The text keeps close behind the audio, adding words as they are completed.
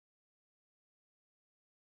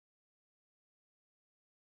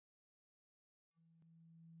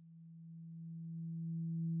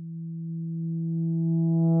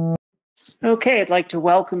Okay, I'd like to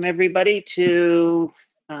welcome everybody to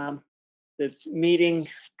the meeting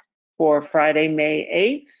for Friday,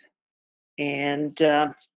 May 8th. And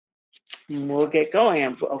we'll get going.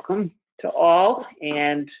 And welcome to all.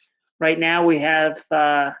 And right now we have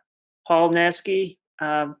Paul Neske,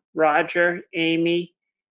 Roger, Amy,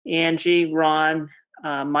 Angie, Ron,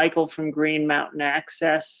 Michael from Green Mountain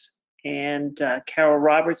Access, and Carol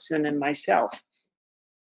Robertson and myself.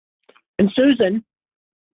 And Susan.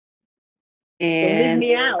 And leave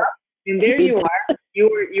me out. And there you are.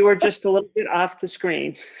 You were just a little bit off the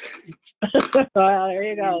screen. Well, there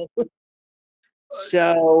you go.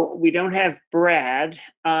 So we don't have Brad.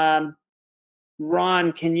 Ron,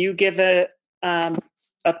 can you give a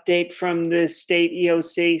update from the state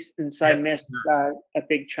EOC, since I missed a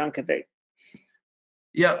big chunk of it?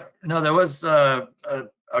 Yeah, no, there was a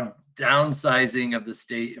downsizing of the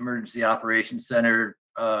State Emergency Operations Center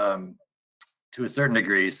to a certain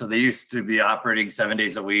degree. So they used to be operating 7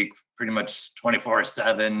 days a week, pretty much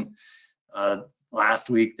 24/7. Last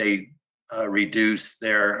week, they reduced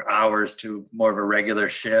their hours to more of a regular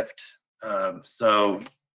shift. So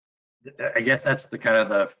I guess that's the kind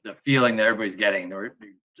of the feeling that everybody's getting. They're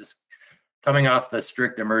just coming off the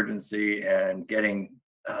strict emergency, and getting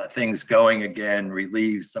things going again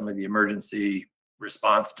relieves some of the emergency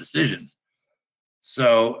response decisions.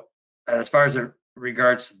 So as far as it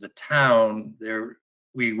regards to the town,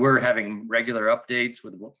 we were having regular updates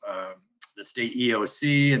with the state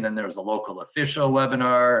EOC, and then there was a local official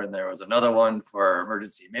webinar, and there was another one for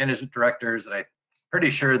emergency management directors. And I'm pretty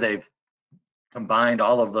sure they've combined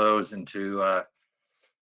all of those into a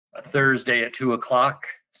Thursday at 2 o'clock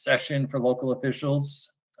session for local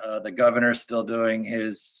officials. The governor's still doing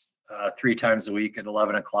his 3 times a week at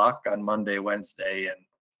 11 o'clock on Monday, Wednesday, and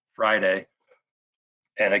Friday.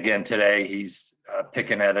 And again, today he's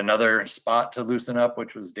picking at another spot to loosen up,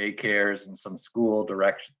 which was daycares and some school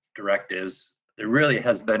directives. There really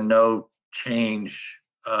has been no change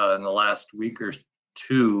in the last week or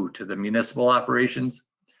two to the municipal operations.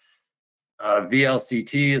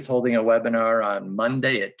 VLCT is holding a webinar on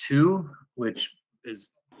Monday at 2, which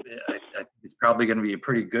is I think it's probably going to be a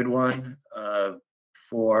pretty good one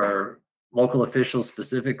for local officials,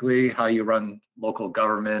 specifically how you run local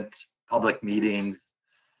government, public meetings.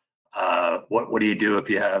 What do you do if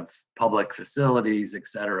you have public facilities, et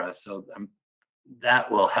cetera? So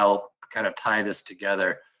that will help kind of tie this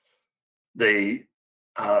together. The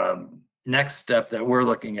next step that we're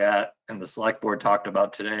looking at, and the select board talked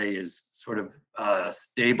about today, is sort of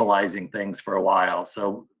stabilizing things for a while.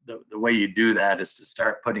 So the way you do that is to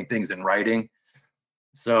start putting things in writing.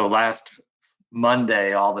 So last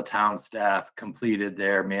Monday, all the town staff completed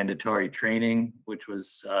their mandatory training, which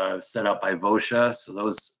was set up by VOSHA. So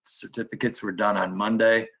those certificates were done on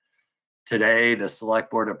Monday. Today, the select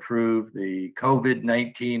board approved the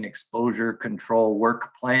COVID-19 exposure control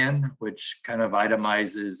work plan, which kind of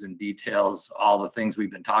itemizes and details all the things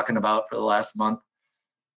we've been talking about for the last month.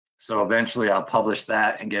 So eventually I'll publish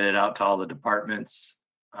that and get it out to all the departments.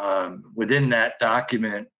 Within that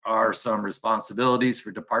document are some responsibilities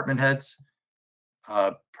for department heads,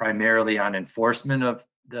 primarily on enforcement of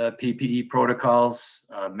the PPE protocols,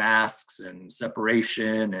 masks and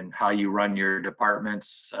separation, and how you run your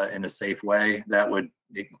departments in a safe way. That would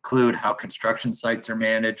include how construction sites are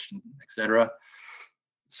managed, et cetera.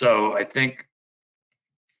 So I think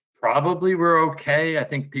probably we're okay. I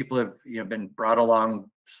think people have been brought along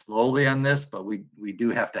slowly on this, but we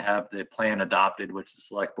do have to have the plan adopted, which the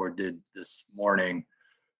select board did this morning.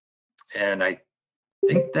 And I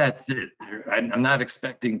think that's it. I'm not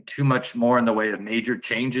expecting too much more in the way of major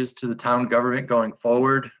changes to the town government going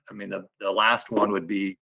forward. I mean, the last one would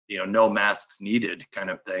be, no masks needed kind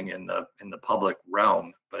of thing in the public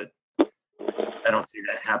realm, but I don't see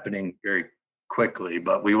that happening very quickly,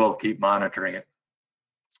 but we will keep monitoring it.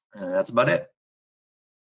 And that's about it.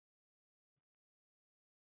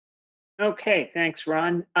 Okay, thanks,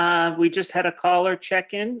 Ron. We just had a caller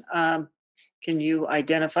check in. Can you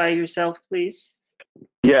identify yourself, please?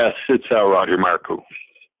 Yes, it's Roger Marcoux.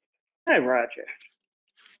 Hi, Roger.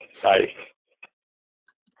 Hi.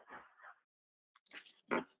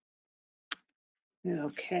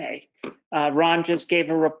 Okay. Ron just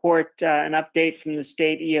gave a report, an update from the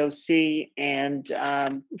state EOC and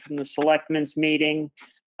from the selectmen's meeting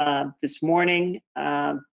this morning.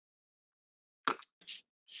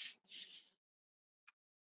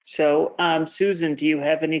 So, Susan, do you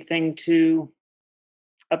have anything to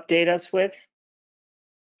update us with?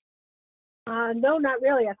 No, not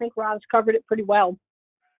really. I think Rob's covered it pretty well.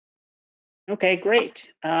 Okay, great.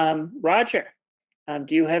 Roger.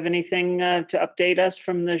 Do you have anything to update us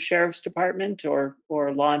from the sheriff's department or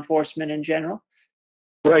law enforcement in general?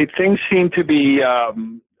 Right. Things seem to be,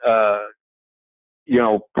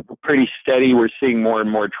 pretty steady. We're seeing more and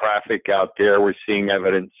more traffic out there. We're seeing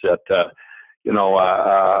evidence that,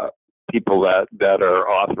 people that are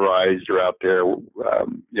authorized are out there,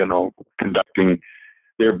 conducting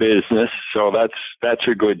their business. So that's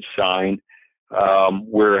a good sign.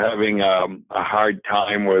 We're having a hard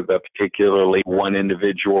time with particularly one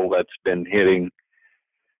individual that's been hitting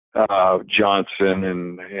Johnson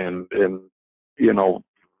and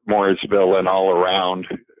Morrisville and all around,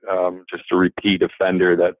 just a repeat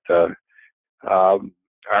offender. That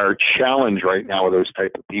our challenge right now with those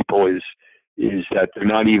type of people is that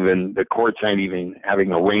the courts aren't even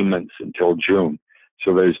having arraignments until June.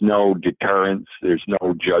 So there's no deterrence, there's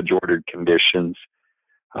no judge ordered conditions,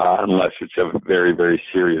 unless it's a very, very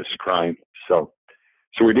serious crime. So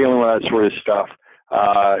we're dealing with that sort of stuff.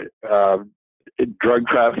 Drug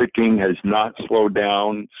trafficking has not slowed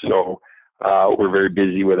down, so we're very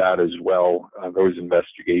busy with that as well, those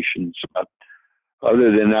investigations. But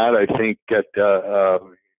other than that, I think that the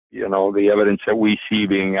evidence that we see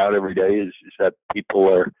being out every day is that people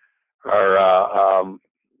are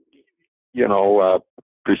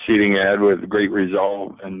proceeding ahead with great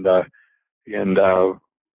resolve, and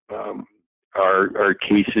our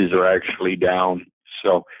cases are actually down.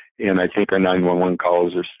 So, and I think our 911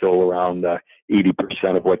 calls are still around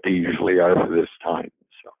 80% of what they usually are for this time.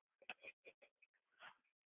 So.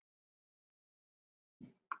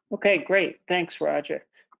 Okay, great. Thanks, Roger.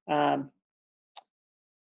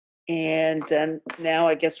 And now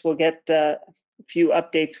I guess we'll get a few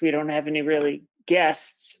updates. We don't have any really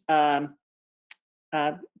guests. Carol,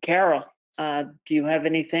 do you have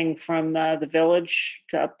anything from the village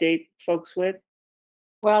to update folks with?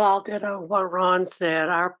 Well, I'll ditto what Ron said.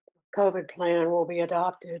 Our COVID plan will be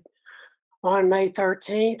adopted on May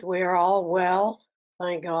 13th. We are all well,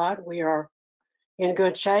 thank God. We are in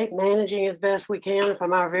good shape, managing as best we can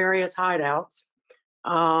from our various hideouts.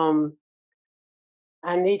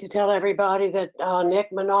 I need to tell everybody that Nick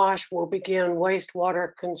Minash will begin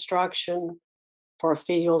wastewater construction for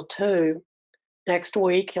Field 2 next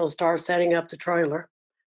week. He'll start setting up the trailer.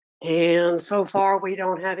 And so far, we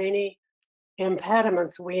don't have any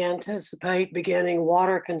impediments. We anticipate beginning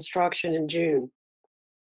water construction in June.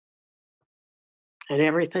 And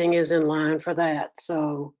everything is in line for that.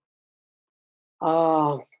 So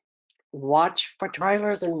watch for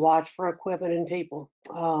trailers and watch for equipment and people.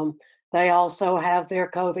 They also have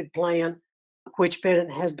their COVID plan, which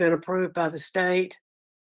has been approved by the state.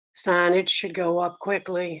 Signage should go up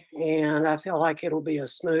quickly, and I feel like it'll be a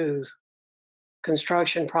smooth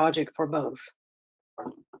construction project for both.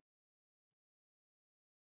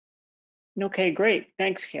 Okay, great.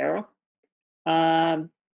 Thanks, Carol.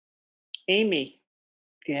 Amy,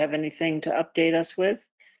 do you have anything to update us with?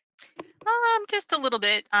 Just a little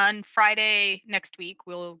bit. On Friday next week,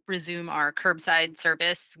 we'll resume our curbside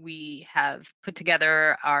service. We have put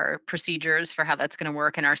together our procedures for how that's going to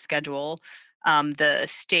work in our schedule. The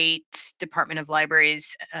State Department of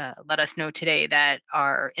Libraries let us know today that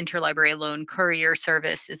our interlibrary loan courier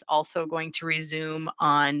service is also going to resume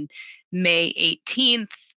on May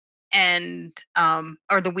 18th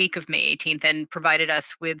or the week of May 18th, and provided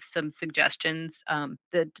us with some suggestions.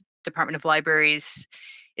 The Department of Libraries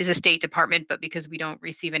is a state department, but because we don't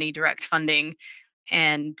receive any direct funding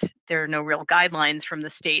and there are no real guidelines from the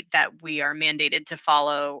state that we are mandated to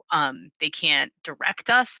follow, they can't direct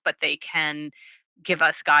us, but they can give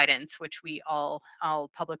us guidance, which we all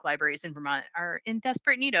public libraries in Vermont are in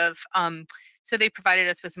desperate need of. So they provided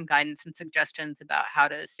us with some guidance and suggestions about how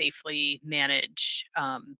to safely manage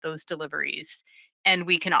those deliveries, and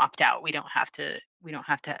we can opt out. We don't have to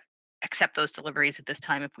accept those deliveries at this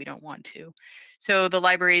time if we don't want to. So the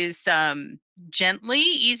library is gently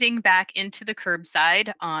easing back into the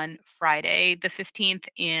curbside on Friday the 15th,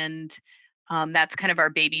 and that's kind of our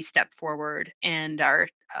baby step forward. And our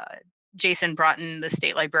Jason Broughton, the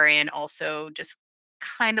state librarian, also just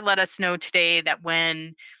kind of let us know today that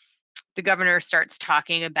when the governor starts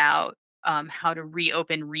talking about how to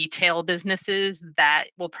reopen retail businesses, that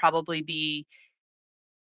will probably be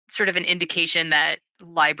sort of an indication that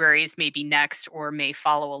libraries may be next or may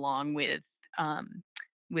follow along with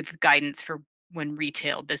guidance for when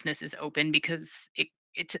retail business is open, because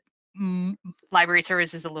library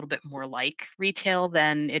service is a little bit more like retail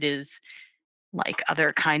than it is like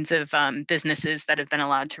other kinds of businesses that have been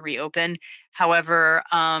allowed to reopen. However,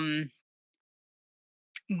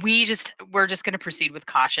 we're just going to proceed with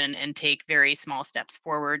caution and take very small steps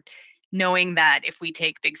forward, knowing that if we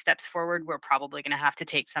take big steps forward, we're probably going to have to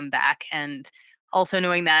take some back. And Also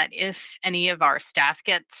knowing that if any of our staff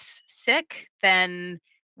gets sick, then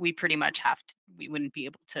we pretty much we wouldn't be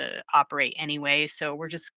able to operate anyway. So we're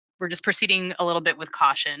just proceeding a little bit with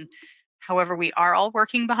caution. However, we are all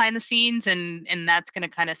working behind the scenes, and that's going to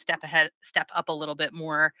kind of step up a little bit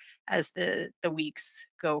more as the weeks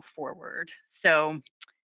go forward. So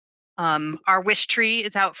our wish tree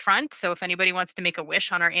is out front. So if anybody wants to make a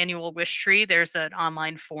wish on our annual wish tree, there's an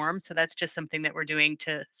online form. So that's just something that we're doing,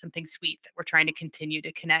 to something sweet that we're trying to continue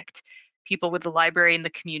to connect people with the library and the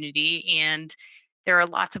community. And there are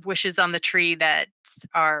lots of wishes on the tree that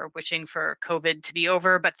are wishing for COVID to be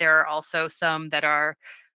over, but there are also some that are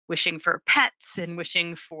wishing for pets and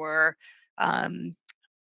wishing for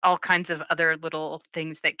all kinds of other little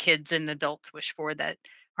things that kids and adults wish for that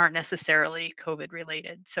aren't necessarily COVID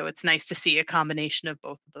related. So it's nice to see a combination of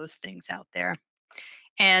both of those things out there.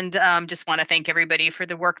 And just want to thank everybody for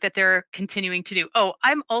the work that they're continuing to do. Oh,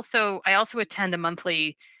 I also attend a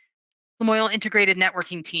monthly Lamoille Integrated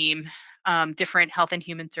Networking Team, different health and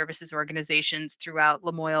human services organizations throughout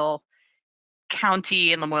Lamoille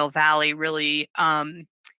County and Lamoille Valley, really.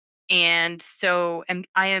 And so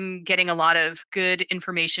I am getting a lot of good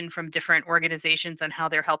information from different organizations on how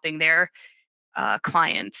they're helping their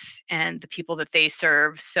clients and the people that they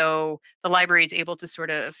serve. So the library is able to sort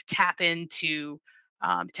of tap into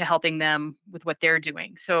to helping them with what they're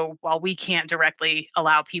doing. So while we can't directly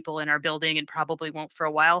allow people in our building, and probably won't for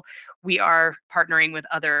a while, we are partnering with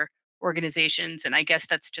other organizations. And I guess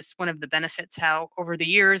that's just one of the benefits, how over the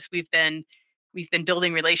years we've been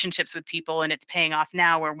building relationships with people, and it's paying off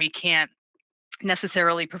now, where we can't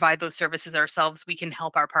necessarily provide those services ourselves. We can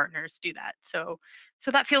help our partners do that. So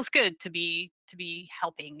that feels good to be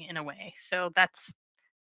helping in a way. So I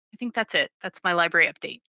think that's it. That's my library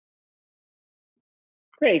update.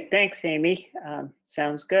 Great, thanks, Amy.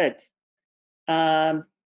 Sounds good. Angie,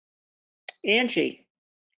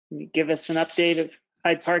 can you give us an update of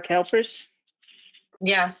Hyde Park Helpers?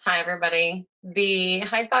 Yes, hi everybody. The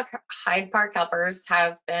Hyde Park Helpers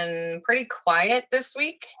have been pretty quiet this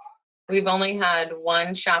week. We've only had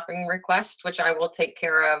one shopping request, which I will take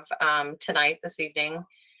care of tonight, this evening.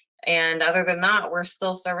 And other than that, we're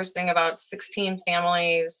still servicing about 16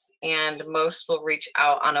 families, and most will reach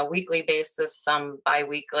out on a weekly basis, some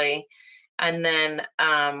bi-weekly. And then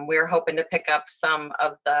we're hoping to pick up some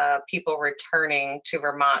of the people returning to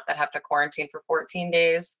Vermont that have to quarantine for 14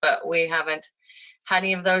 days, but we haven't had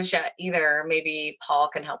any of those yet either. Maybe Paul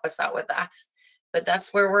can help us out with that. But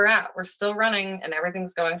that's where we're at. We're still running and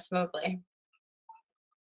everything's going smoothly.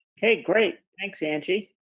 Okay, great. Thanks,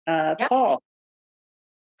 Angie. Paul.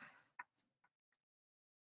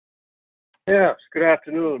 Yes, good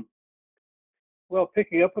afternoon. Well,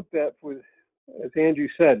 picking up a bit with, as Angie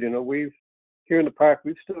said, we've here in the park,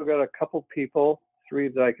 we've still got a couple people, 3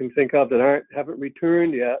 that I can think of, that haven't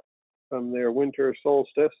returned yet from their winter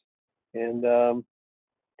solstice, and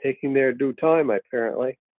taking their due time,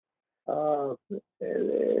 apparently.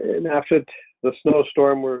 And after the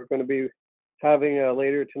snowstorm we're going to be having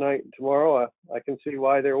later tonight and tomorrow, I can see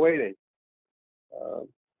why they're waiting.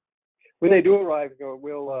 When they do arrive,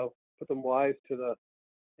 we'll put them wise to the,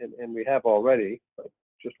 and we have already, but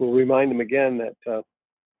just we'll remind them again that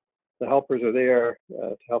the helpers are there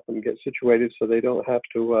to help them get situated, so they don't have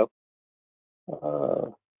to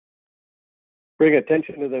bring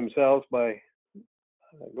attention to themselves by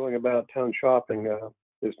going about town shopping.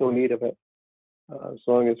 There's no need of it, as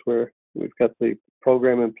long as we've got the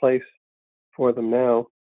program in place for them now.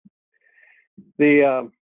 The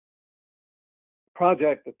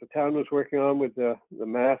project that the town was working on with the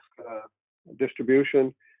mask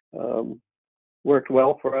distribution worked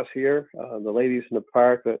well for us here. The ladies in the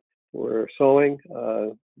park that were sewing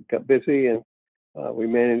got busy, and we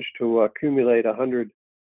managed to accumulate 100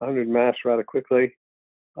 masks rather quickly.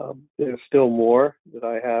 There's still more that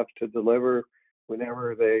I have to deliver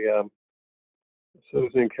whenever they,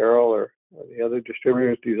 Susan and Carol or the other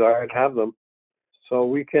distributors desire to have them. So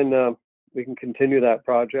we can continue that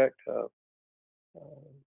project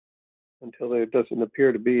until there doesn't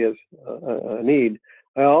appear to be as a need.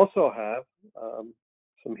 I also have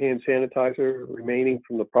some hand sanitizer remaining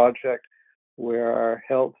from the project, where our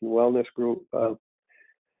health and wellness group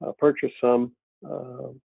purchased some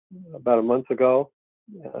about a month ago.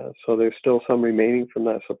 So there's still some remaining from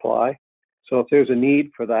that supply. So if there's a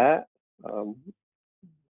need for that,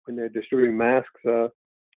 when they're distributing masks,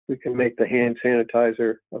 we can make the hand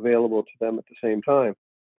sanitizer available to them at the same time.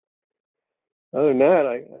 Other than that,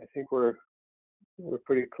 I think we're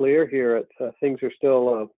pretty clear here. Things are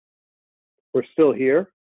still, we're still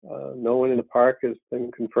here. No one in the park has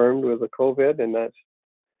been confirmed with a COVID, and that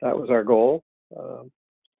was our goal.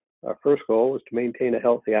 our first goal was to maintain a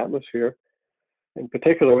healthy atmosphere, in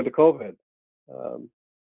particular with the COVID.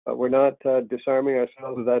 But we're not disarming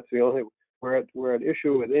ourselves that that's the only, we're at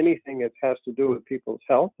issue with anything that has to do with people's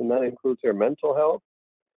health, and that includes their mental health.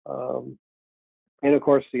 And of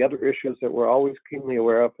course, the other issues that we're always keenly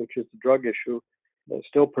aware of, which is the drug issue that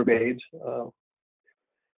still pervades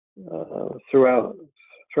throughout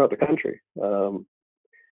the country.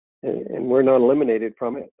 And we're not eliminated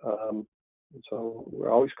from it. So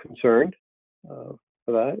we're always concerned for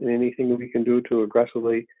that, and anything that we can do to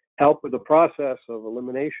aggressively help with the process of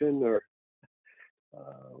elimination, or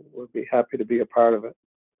we'll be happy to be a part of it.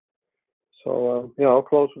 So, I'll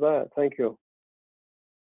close with that. Thank you.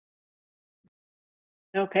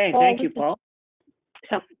 Okay, Paul, thank you, this is- Paul.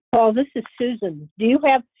 Paul, this is Susan.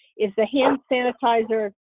 Is the hand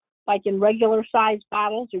sanitizer like in regular size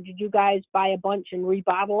bottles, or did you guys buy a bunch and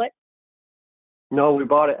rebottle it? No, we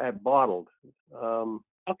bought it at bottled.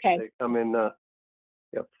 Okay, They come in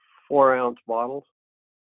 4-ounce bottles.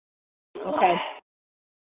 okay.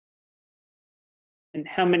 And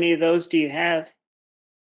how many of those do you have?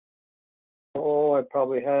 Oh, I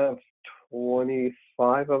probably have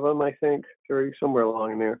 25 of them, I think, 30, somewhere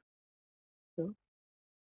along in there.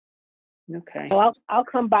 Okay. Well, I'll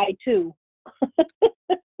come by too.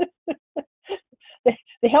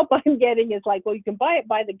 The help I'm getting is like, well, you can buy it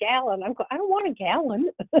by the gallon. I don't want a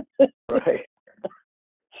gallon. Right.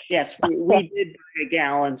 Yes, we did buy a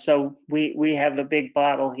gallon, so we have a big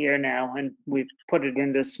bottle here now, and we've put it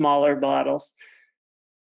into smaller bottles.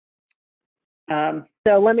 So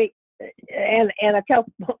let me, and I tell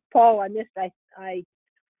Paul I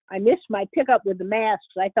missed my pickup with the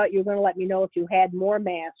masks. I thought you were going to let me know if you had more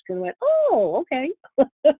masks, and went, oh, okay.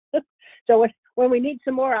 So when we need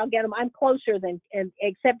some more, I'll get them. I'm closer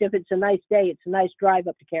except if it's a nice day, it's a nice drive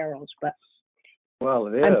up to Carroll's, but Well,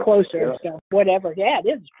 it is. I'm closer, Yeah. so whatever. Yeah, it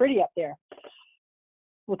is. It's pretty up there.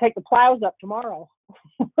 We'll take the plows up tomorrow.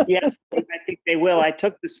 Yes, I think they will. I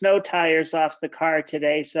took the snow tires off the car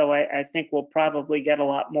today, so I think we'll probably get a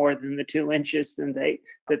lot more than the 2 inches that they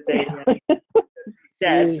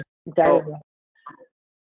said. Terrible.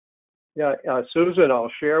 Yeah, Susan,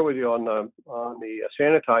 I'll share with you on the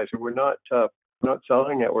sanitizer. We're not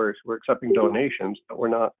selling it. We're accepting donations, but we're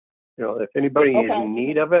not. If anybody is Okay. in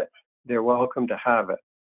need of it, they're welcome to have it.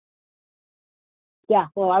 Yeah,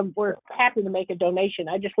 well, we're happy to make a donation.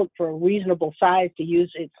 I just look for a reasonable size to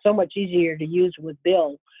use. It's so much easier to use with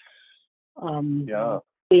Bill. Yeah.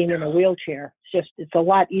 Being in a wheelchair, it's a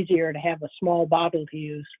lot easier to have a small bottle to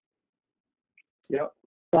use. Yep.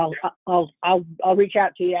 So I'll reach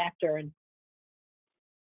out to you after and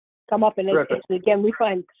come up, and it's again, we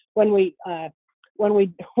find when we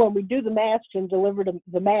do the masks and deliver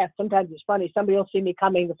the masks, sometimes it's funny. Somebody will see me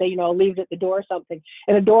coming and say, leave it at the door or something,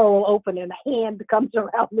 and the door will open and a hand comes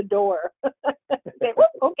around the door. Say,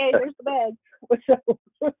 okay, there's the bag.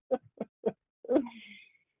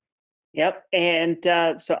 Yep, and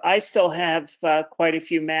so I still have quite a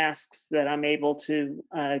few masks that I'm able to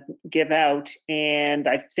give out, and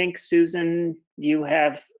I think, Susan, you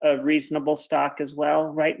have a reasonable stock as well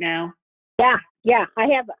right now. Yeah, I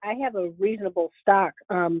have a reasonable stock.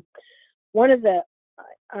 One of the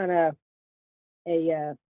on a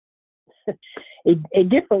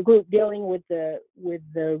different group dealing with the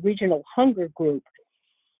regional hunger group.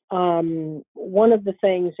 One of the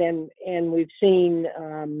things, and we've seen,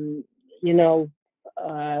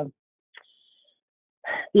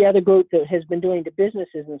 the other group that has been doing the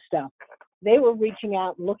businesses and stuff, they were reaching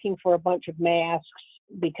out and looking for a bunch of masks,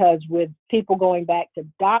 because with people going back to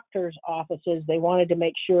doctors' offices, they wanted to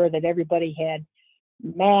make sure that everybody had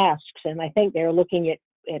masks. And I think they're looking at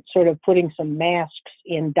sort of putting some masks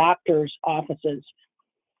in doctors' offices.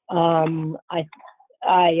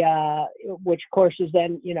 Which of course is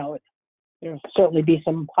then, there'll certainly be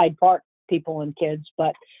some Hyde Park people and kids,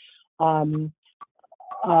 but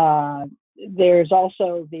there's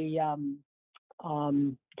also the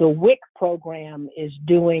WIC program is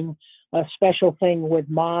doing a special thing with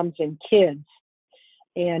moms and kids,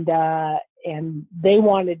 and they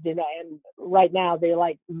wanted to, and right now they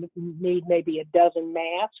need maybe a dozen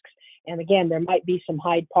masks. And again, there might be some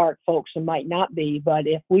Hyde Park folks and might not be, but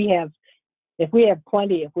if we have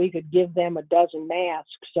plenty, if we could give them a dozen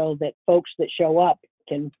masks so that folks that show up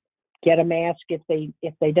can get a mask if they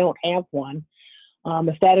don't have one,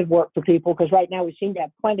 if that'd work for people, because right now we seem to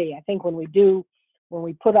have plenty. I think when we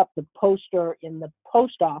put up the poster in the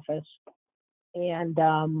post office, and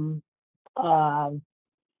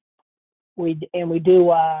we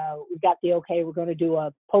got the okay, we're going to do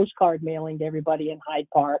a postcard mailing to everybody in Hyde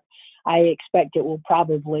Park. I expect it will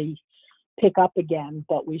probably pick up again,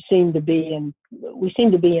 but we seem to be in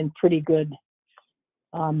pretty good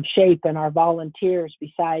shape, and our volunteers,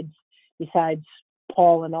 besides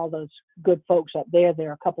Paul and all those good folks up there, there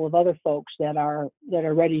are a couple of other folks that are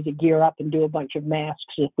ready to gear up and do a bunch of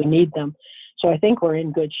masks if we need them. So I think we're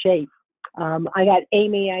in good shape. I got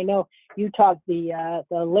Amy. I know you talked. The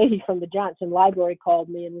lady from the Johnson Library called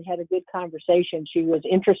me, and we had a good conversation. She was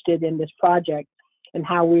interested in this project and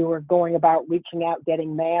how we were going about reaching out,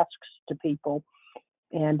 getting masks to people.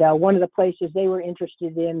 And one of the places they were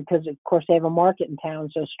interested in, because of course they have a market in town,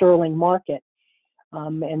 so Sterling Market,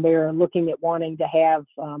 and they're looking at wanting to have,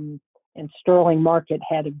 and Sterling Market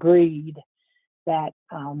had agreed that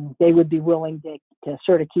they would be willing to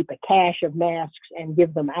sort of keep a cache of masks and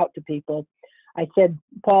give them out to people. I said,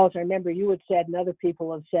 Paul, as I remember you had said, and other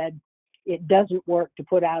people have said, it doesn't work to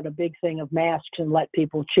put out a big thing of masks and let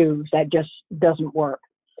people choose. That just doesn't work.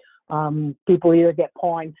 People either get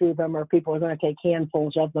pawing through them, or people are going to take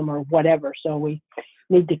handfuls of them, or whatever. So we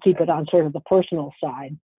need to keep it on sort of the personal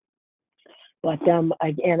side. But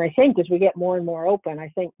I think as we get more and more open, I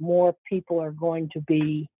think more people are going to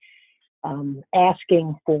be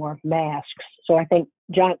asking for masks. So I think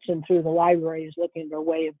Johnson, through the library, is looking for a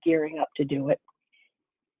way of gearing up to do it.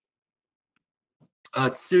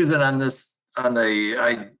 Susan, on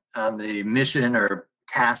the mission or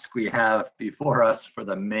task we have before us for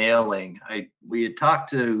the mailing, we had talked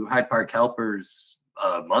to Hyde Park Helpers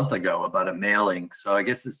a month ago about a mailing. So I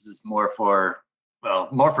guess this is more for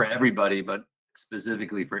everybody, but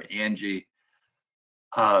specifically for Angie.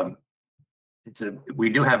 We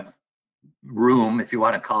do have room, if you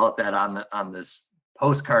want to call it that, on this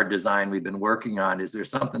postcard design we've been working on. Is there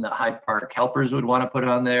something that Hyde Park Helpers would want to put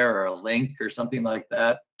on there, or a link or something like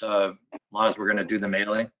that, as long as we're going to do the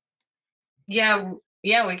mailing? Yeah,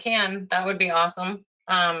 we can. That would be awesome.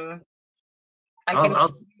 I'll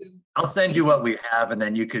send you what we have, and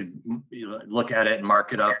then you could look at it and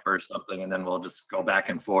mark it up or something, and then we'll just go back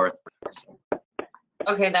and forth.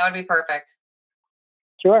 Okay, that would be perfect.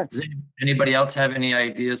 Sure. Does anybody else have any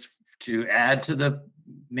ideas to add to the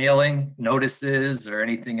mailing notices or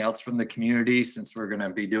anything else from the community, since we're going to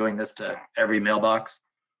be doing this to every mailbox?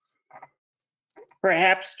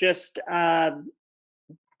 Perhaps just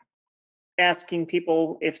asking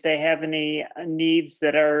people if they have any needs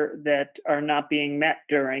that are not being met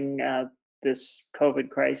during this COVID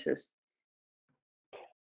crisis.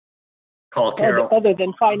 Call Carol. Other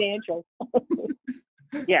than financial.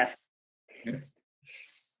 Yes.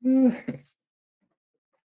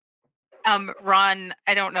 Ron,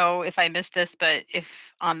 I don't know if I missed this, but if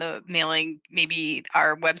on the mailing, maybe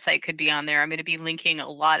our website could be on there. I'm going to be linking a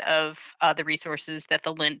lot of the resources that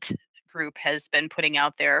the Lint group has been putting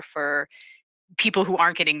out there for people who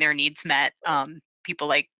aren't getting their needs met, people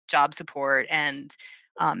like job support and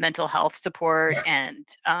mental health support and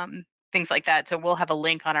things like that. So we'll have a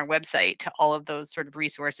link on our website to all of those sort of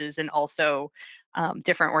resources, and also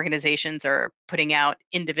different organizations are putting out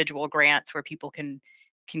individual grants where people can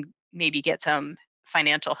maybe get some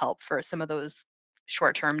financial help for some of those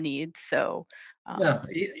short-term needs. So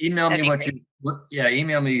email me what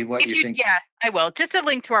email me what you think. Yeah, I will. Just a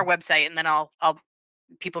link to our website, and then I'll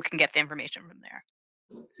people can get the information from there.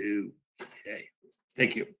 Okay.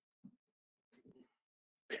 Thank you.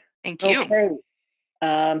 Thank you. Okay.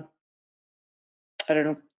 I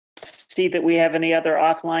don't see that we have any other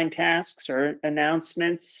offline tasks or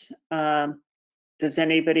announcements. Does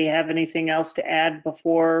anybody have anything else to add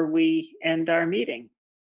before we end our meeting?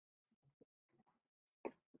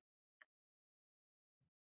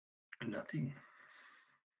 Nothing.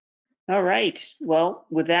 All right. Well,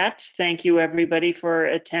 with that, thank you everybody for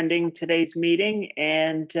attending today's meeting.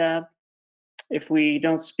 And if we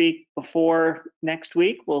don't speak before next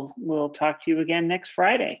week, we'll talk to you again next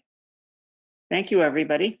Friday. Thank you,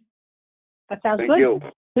 everybody. That sounds Thank good.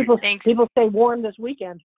 you. Thanks. People stay warm this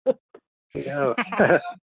weekend. Yeah.